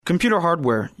Computer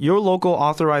Hardware, your local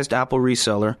authorized Apple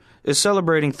reseller, is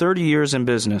celebrating 30 years in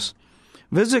business.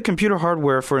 Visit Computer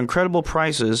Hardware for incredible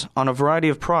prices on a variety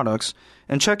of products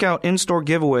and check out in-store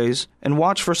giveaways and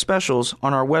watch for specials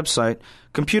on our website,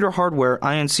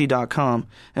 computerhardwareinc.com,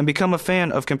 and become a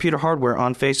fan of Computer Hardware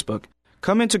on Facebook.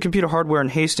 Come into Computer Hardware in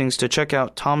Hastings to check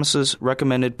out Thomas's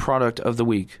recommended product of the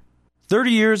week.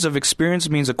 30 years of experience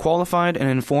means a qualified and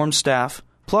informed staff,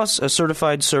 plus a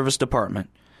certified service department.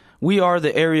 We are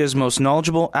the area's most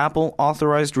knowledgeable Apple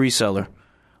authorized reseller.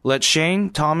 Let Shane,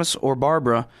 Thomas, or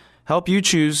Barbara help you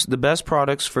choose the best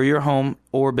products for your home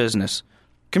or business.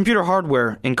 Computer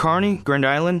Hardware in Kearney, Grand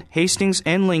Island, Hastings,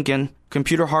 and Lincoln.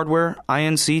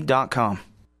 ComputerHardwareINC.com.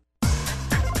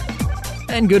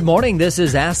 And good morning. This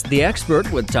is Ask the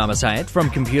Expert with Thomas Hyatt from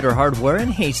Computer Hardware in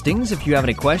Hastings. If you have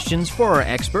any questions for our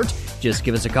expert, just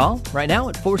give us a call right now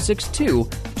at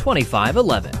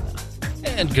 462-2511.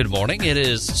 And good morning. It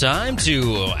is time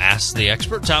to Ask the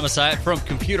Expert. Thomas Hyatt from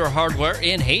Computer Hardware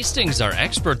in Hastings, our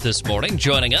expert this morning,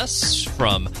 joining us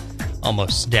from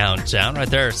almost downtown, right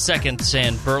there, 2nd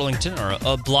and Burlington, or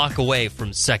a block away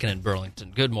from 2nd and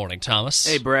Burlington. Good morning, Thomas.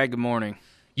 Hey, Brad. Good morning.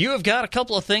 You have got a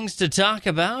couple of things to talk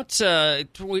about.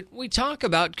 We talk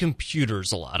about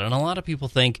computers a lot, and a lot of people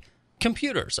think,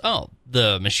 computers, oh,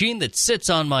 the machine that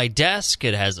sits on my desk,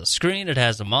 it has a screen, it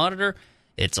has a monitor,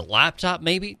 it's a laptop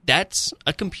maybe. That's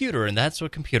a computer, and that's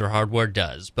what computer hardware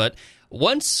does. But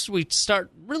once we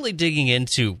start really digging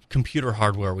into computer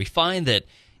hardware, we find that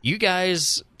you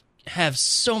guys have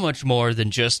so much more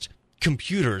than just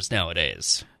computers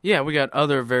nowadays. Yeah, we got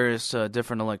other various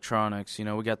different electronics. You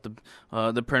know, we got the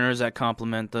printers that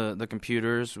complement the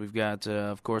computers. We've got,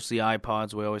 of course, the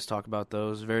iPods. We always talk about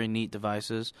those. Very neat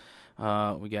devices.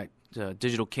 We got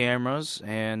digital cameras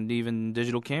and even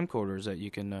digital camcorders that you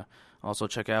can also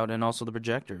check out, and also the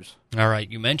projectors. All right,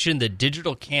 you mentioned the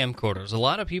digital camcorders. A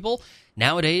lot of people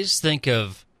nowadays think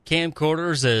of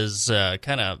camcorders as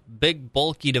kind of big,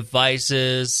 bulky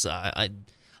devices. The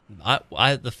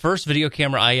first video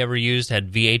camera I ever used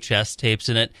had VHS tapes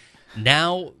in it.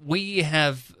 Now we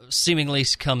have seemingly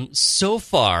come so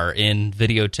far in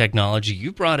video technology.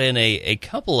 You brought in a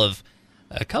couple of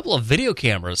video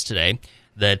cameras today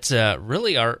that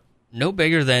really are no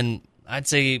bigger than, I'd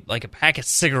say, like a pack of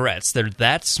cigarettes. They're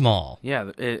that small.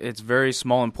 Yeah, it's very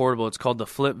small and portable. It's called the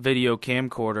Flip Video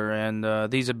Camcorder,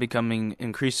 and these are becoming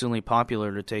increasingly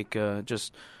popular to take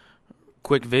just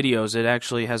quick videos. It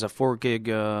actually has a 4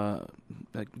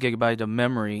 gigabyte of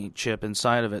memory chip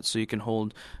inside of it, so you can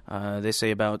hold, they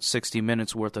say, about 60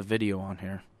 minutes worth of video on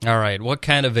here. All right, what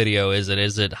kind of video is it?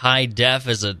 Is it high def?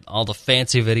 Is it all the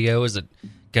fancy video? Is it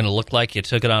going to look like you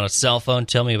took it on a cell phone?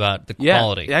 Tell me about the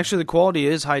quality. Yeah, actually the quality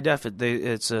is high def.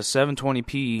 It's a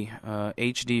 720p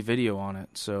HD video on it,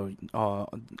 so all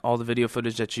the video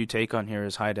footage that you take on here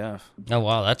is high def. Oh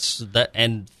wow,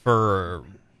 and for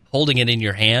holding it in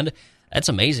your hand, that's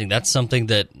amazing. That's something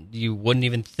that you wouldn't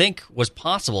even think was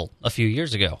possible a few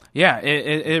years ago. Yeah,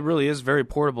 it really is very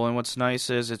portable, and what's nice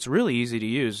is it's really easy to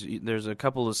use. There's a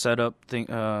couple of settings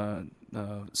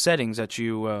that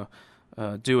you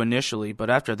do initially, but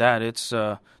after that it's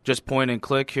just point and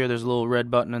click. Here there's a little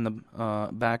red button in the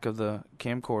back of the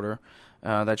camcorder.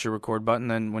 That's your record button.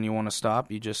 Then when you want to stop,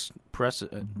 you just press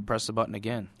the button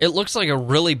again. It looks like a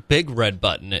really big red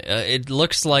button. It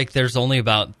looks like there's only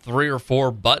about 3 or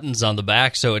 4 buttons on the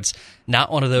back, so it's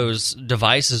not one of those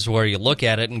devices where you look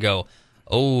at it and go,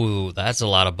 oh, that's a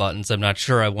lot of buttons. I'm not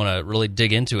sure I want to really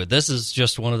dig into it. This is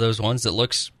just one of those ones that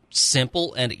looks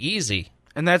simple and easy.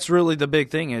 And that's really the big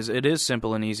thing, is it is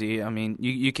simple and easy. I mean,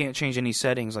 you can't change any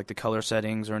settings, like the color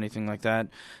settings or anything like that.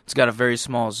 It's got a very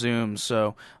small zoom,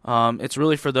 so it's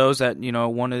really for those that,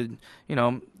 wanted,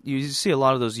 you see a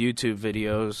lot of those YouTube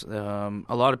videos.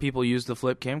 A lot of people use the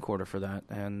Flip camcorder for that,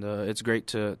 and it's great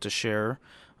to share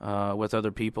with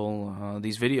other people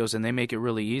these videos, and they make it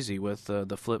really easy with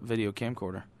the Flip Video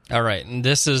Camcorder. All right, and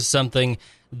this is something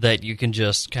that you can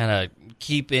just kind of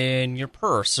keep in your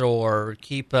purse or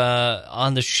keep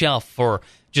on the shelf for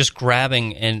just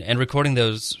grabbing and recording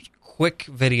those quick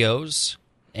videos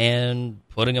and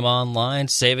putting them online,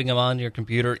 saving them on your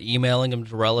computer, emailing them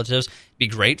to relatives. Be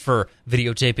great for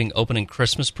videotaping opening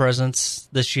Christmas presents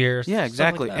this year. Yeah,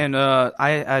 exactly. Like and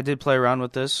I did play around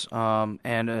with this,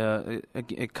 and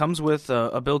it comes with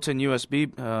a built-in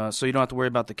USB, so you don't have to worry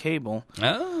about the cable.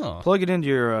 Oh. Plug it into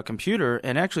your computer,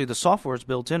 and actually the software is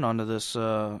built in onto this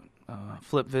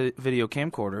Flip Video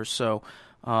Camcorder. So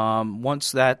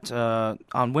once that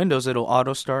on Windows, it'll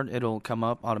auto start. It'll come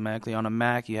up automatically. On a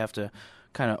Mac, you have to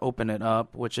kind of open it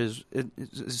up, which is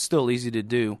it's still easy to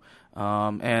do.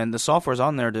 And the software's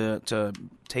on there to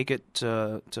take it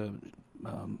to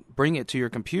bring it to your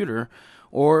computer,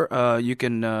 or you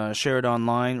can share it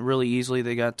online really easily.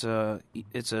 They got the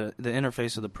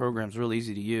interface of the program is really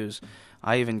easy to use.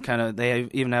 They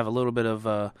even have a little bit of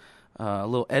a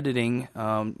little editing.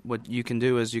 What you can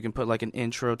do is you can put like an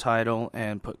intro title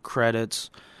and put credits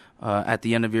at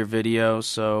the end of your video.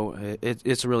 So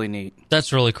it's really neat.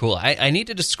 That's really cool. I need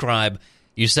to describe.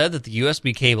 You said that the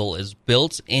USB cable is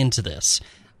built into this.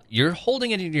 You're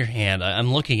holding it in your hand.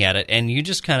 I'm looking at it, and you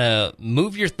just kind of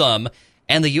move your thumb,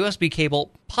 and the USB cable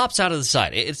pops out of the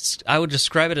side. I would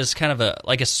describe it as kind of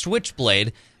like a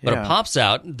switchblade, but it pops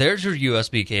out. There's your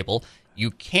USB cable.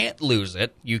 You can't lose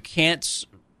it. You can't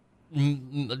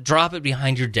drop it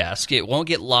behind your desk. It won't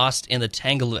get lost in the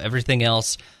tangle of everything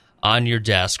else on your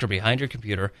desk or behind your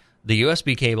computer. The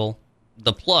USB cable,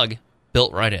 the plug,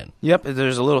 built right in. Yep,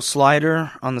 there's a little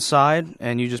slider on the side,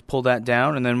 and you just pull that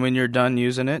down, and then when you're done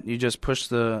using it, you just push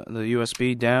the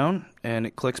USB down, and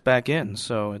it clicks back in.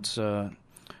 So it's a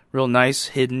real nice,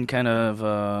 hidden, kind of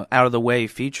out-of-the-way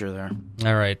feature there.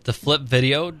 All right, the Flip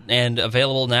Video, and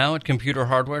available now at Computer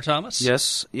Hardware, Thomas?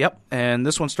 Yes, yep, and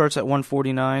this one starts at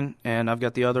 $149, and I've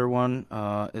got the other one.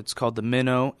 It's called the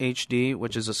Minnow HD,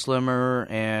 which is a slimmer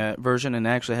version, and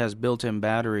actually has built-in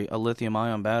battery, a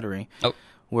lithium-ion battery. Oh.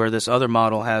 Where this other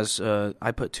model has,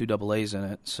 I put 2 AA's in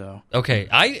it. So okay,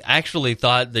 I actually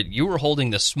thought that you were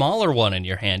holding the smaller one in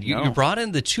your hand. You brought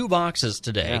in the 2 boxes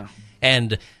today,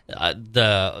 and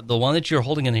the one that you're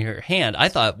holding in your hand, I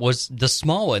thought was the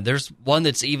small one. There's one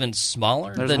that's even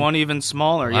smaller. There's one even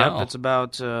smaller. Wow. Yep, it's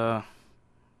about about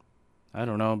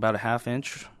a half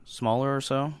inch smaller or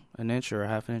so, an inch or a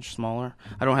half inch smaller.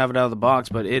 I don't have it out of the box,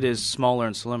 but it is smaller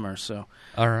and slimmer. So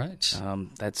all right,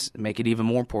 that's make it even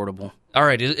more portable. All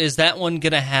right, is that one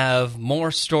going to have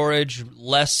more storage,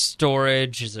 less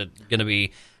storage? Is it going to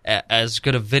be as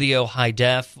good a video, high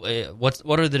def? What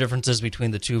are the differences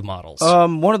between the 2 models?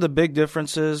 One of the big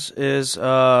differences is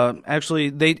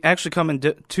they actually come in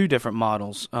 2 different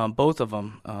models. Both of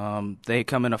them, they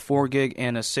come in a 4 gig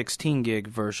and a 16 gig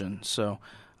version. So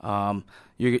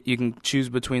you can choose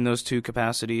between those 2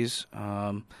 capacities.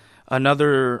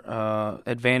 Another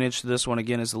advantage to this one,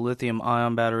 again, is the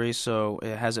lithium-ion battery, so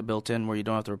it has it built in where you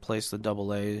don't have to replace the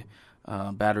AA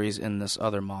batteries in this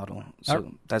other model.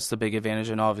 So that's the big advantage,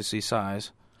 and obviously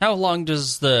size. How long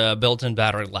does the built-in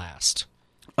battery last?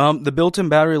 The built-in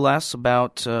battery lasts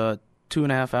about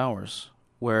 2.5 hours,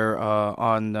 where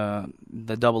on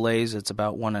the AA's it's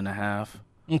about 1.5.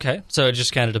 Okay, so it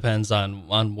just kind of depends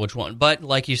on which one. But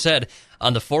like you said,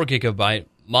 on the 4 gigabyte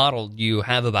model, you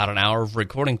have about an hour of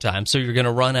recording time, so you're going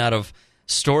to run out of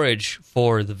storage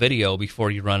for the video before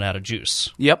you run out of juice.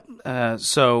 Yep.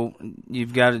 So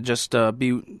you've got to just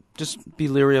be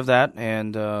leery of that,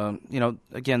 and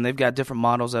again, they've got different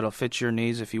models that'll fit your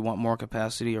needs. If you want more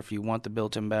capacity or if you want the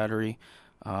built-in battery,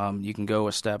 you can go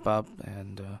a step up.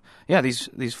 And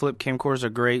these flip camcorders are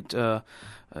great,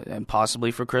 and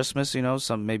possibly for Christmas.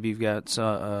 Maybe you've got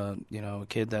a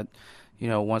kid that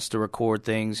wants to record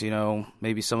things,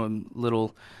 maybe some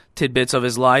little tidbits of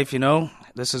his life,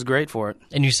 this is great for it.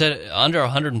 And you said under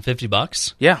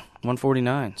 $150? Yeah,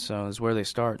 $149. So is where they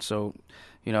start. So,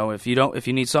 if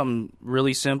you need something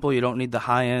really simple, you don't need the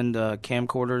high-end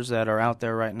camcorders that are out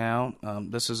there right now,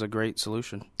 this is a great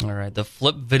solution. All right, the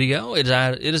Flip Video, it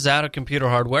is out of Computer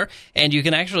Hardware, and you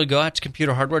can actually go out to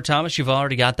Computer Hardware. Thomas, you've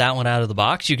already got that one out of the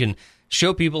box. You can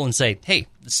show people and say, hey,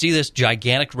 see this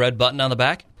gigantic red button on the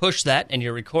back? Push that, and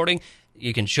you're recording.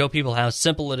 You can show people how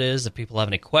simple it is. If people have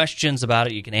any questions about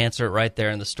it, you can answer it right there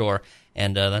in the store.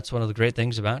 And that's one of the great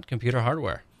things about Computer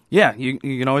Hardware. Yeah, you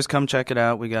can always come check it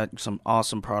out. We got some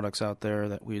awesome products out there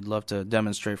that we'd love to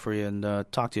demonstrate for you and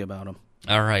talk to you about them.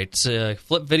 All right,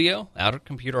 Flip Video out of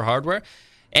Computer Hardware.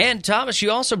 And, Thomas, you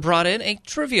also brought in a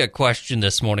trivia question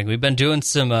this morning. We've been doing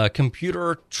some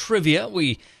computer trivia.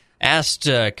 We asked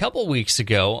a couple weeks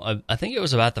ago, I think it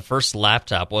was about the first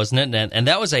laptop, wasn't it? And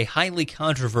that was a highly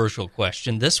controversial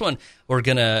question. This one, we're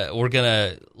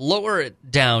gonna lower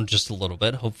it down just a little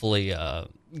bit, hopefully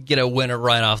get a winner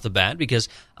right off the bat, because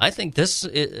I think this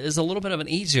is a little bit of an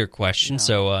easier question. Yeah.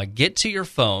 So get to your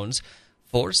phones.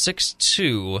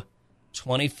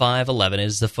 462-2511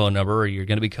 is the phone number you're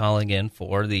going to be calling in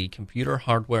for the Computer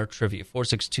Hardware Trivia.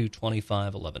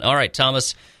 462-2511. All right,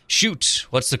 Thomas, shoot.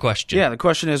 What's the question? Yeah, the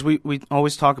question is, we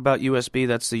always talk about USB.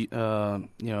 That's the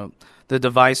the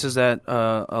devices that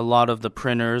a lot of the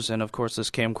printers and, of course,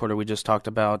 this camcorder we just talked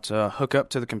about hook up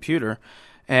to the computer.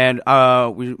 And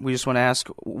we just want to ask,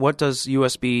 what does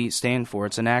USB stand for?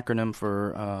 It's an acronym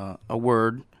for a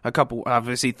word, a couple,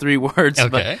 obviously 3 words.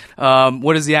 Okay. But,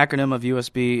 what is the acronym of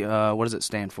USB? What does it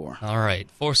stand for? All right.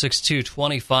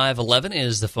 462-2511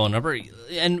 is the phone number.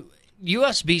 And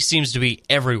USB seems to be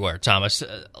everywhere, Thomas.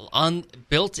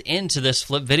 Built into this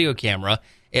flip video camera,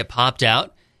 it popped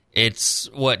out. It's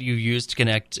what you use to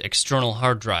connect external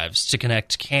hard drives, to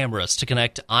connect cameras, to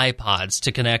connect iPods,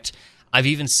 to connect... I've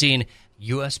even seen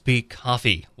USB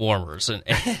coffee warmers. And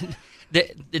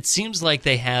it seems like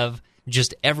they have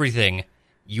just everything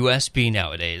USB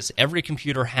nowadays. Every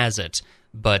computer has it.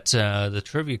 But the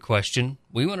trivia question,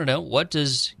 we want to know, what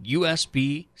does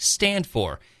USB stand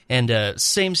for? And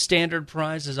same standard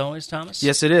prize as always, Thomas?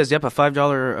 Yes, it is. Yep, a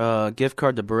 $5 gift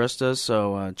card to Baristas,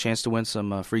 so a chance to win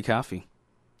some free coffee.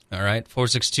 All right,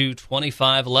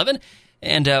 462-2511.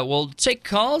 And we'll take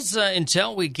calls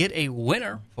until we get a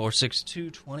winner.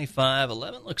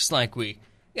 462-2511. Looks like we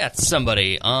got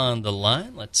somebody on the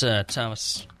line. Let's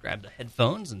Thomas grab the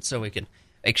headphones and so we can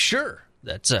make sure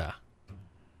that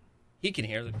he can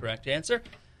hear the correct answer.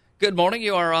 Good morning.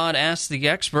 You are on Ask the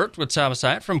Expert with Thomas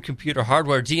Hyatt from Computer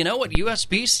Hardware. Do you know what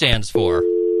USB stands for?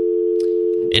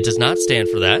 It does not stand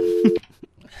for that.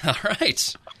 All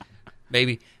right.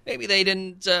 Maybe they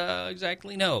didn't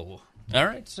exactly know. All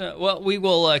right. Well, we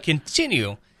will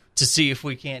continue to see if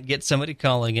we can't get somebody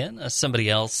calling in. Somebody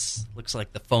else, looks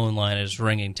like the phone line is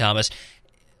ringing, Thomas.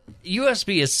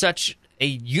 USB is such a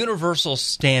universal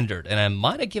standard, and I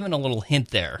might have given a little hint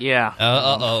there. Yeah.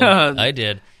 I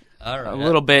did. All right. A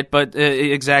little bit, but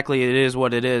exactly, it is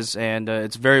what it is, and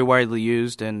it's very widely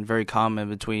used and very common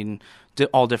between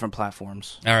all different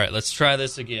platforms. All right, let's try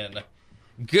this again.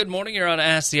 Good morning. You're on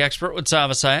Ask the Expert with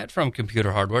Thomas Hyatt from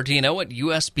Computer Hardware. Do you know what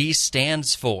USB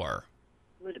stands for?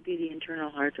 Would it be the internal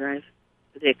hard drive?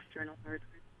 The external hard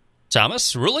drive?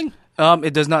 Thomas, ruling?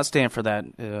 It does not stand for that.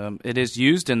 It is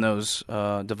used in those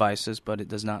devices, but it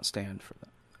does not stand for that.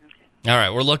 Okay. All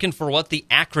right, we're looking for what the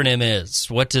acronym is.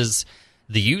 What does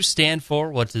the U stand for?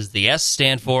 What does the S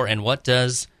stand for? And what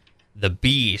does the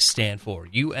B stand for?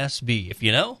 USB. If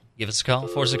you know, give us a call,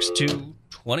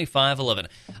 462-2511.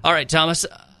 All right, Thomas,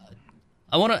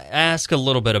 I want to ask a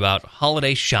little bit about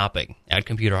holiday shopping at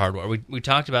Computer Hardware. We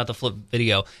talked about the flip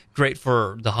video, great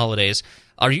for the holidays.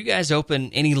 Are you guys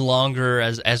open any longer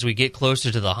as we get closer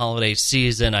to the holiday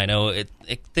season? I know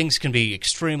things can be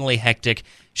extremely hectic.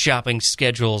 Shopping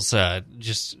schedules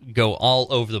just go all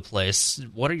over the place.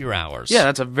 What are your hours? Yeah,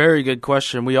 that's a very good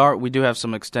question. We do have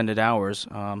some extended hours.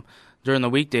 During the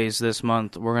weekdays this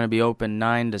month, we're going to be open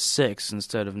 9 to 6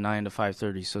 instead of 9 to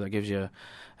 5:30, so that gives you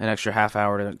an extra half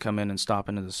hour to come in and stop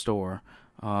into the store.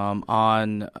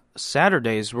 On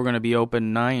Saturdays, we're going to be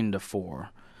open 9 to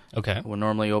 4. Okay. We're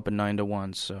normally open 9 to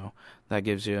 1, so that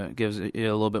gives you a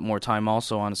little bit more time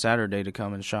also on a Saturday to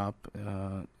come and shop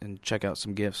and check out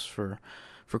some gifts for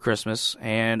Christmas.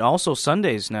 And also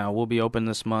Sundays now, we'll be open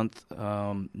this month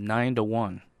 9 to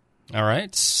 1. All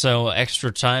right, so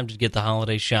extra time to get the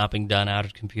holiday shopping done out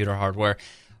at Computer Hardware.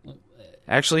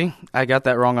 Actually, I got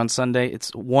that wrong on Sunday.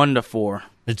 It's 1 to 4.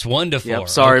 It's 1 to 4. Yep,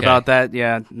 sorry about that.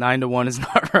 Yeah, 9 to 1 is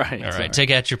not right. All right, Sorry.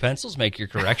 Take out your pencils, make your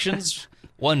corrections.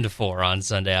 1 to 4 on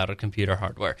Sunday out of Computer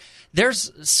Hardware.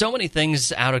 There's so many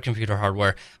things out of Computer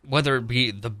Hardware, whether it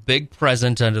be the big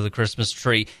present under the Christmas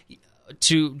tree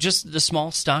to just the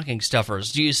small stocking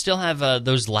stuffers. Do you still have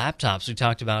those laptops we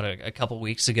talked about a couple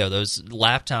weeks ago, those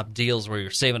laptop deals where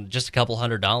you're saving just a couple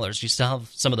 $100? Do you still have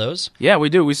some of those? Yeah, we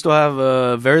do. We still have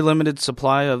a very limited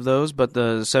supply of those, but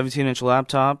the 17-inch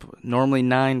laptop, normally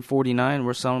 $949,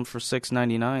 we're selling for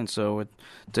 $699. So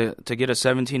to get a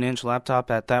 17-inch laptop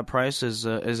at that price is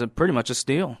pretty much a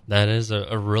steal. That is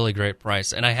a really great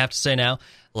price. And I have to say now,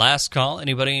 last call,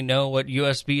 anybody know what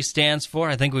USB stands for?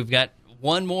 I think we've got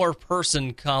one more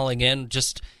person calling in,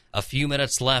 just a few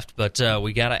minutes left, but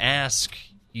we got to ask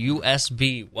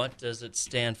USB, what does it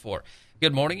stand for?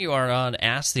 Good morning. You are on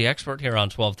Ask the Expert here on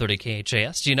 1230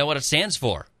 KHAS. Do you know what it stands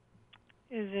for?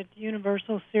 Is it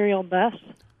Universal Serial Bus?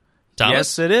 Thomas?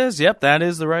 Yes, it is. Yep, that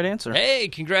is the right answer. Hey,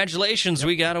 congratulations. Yep.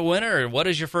 We got a winner. What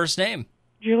is your first name?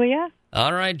 Julia.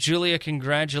 All right, Julia,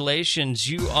 congratulations.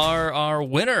 You are our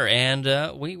winner, and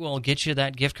we will get you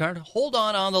that gift card. Hold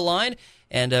on the line,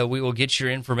 and we will get your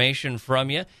information from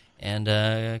you.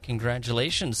 And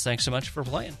congratulations. Thanks so much for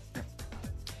playing.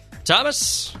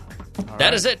 Thomas,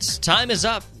 that is it. Time is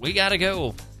up. We got to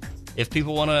go. If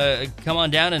people want to come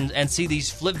on down and see these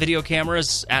flip video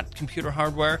cameras at Computer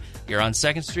Hardware, you're on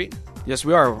 2nd Street? Yes,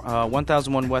 we are.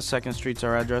 1001 West 2nd Street's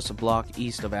our address, a block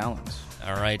east of Allen's.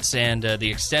 All right, and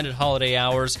the extended holiday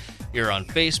hours, you're on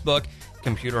Facebook,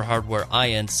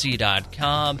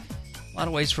 ComputerHardwareInc.com. A lot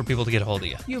of ways for people to get a hold of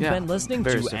you. You've been listening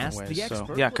to Ask ways, the Expert.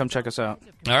 So, yeah, come check us out.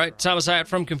 All right, Thomas Hyatt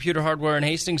from Computer Hardware in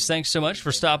Hastings, thanks so much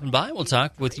for stopping by. We'll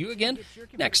talk with you again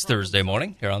next Thursday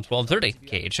morning here on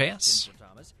 1230 KHAS.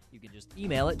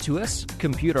 Email it to us,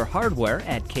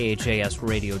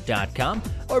 computerhardware@khasradio.com,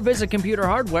 or visit Computer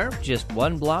Hardware just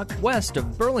one block west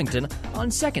of Burlington on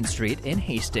 2nd Street in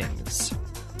Hastings.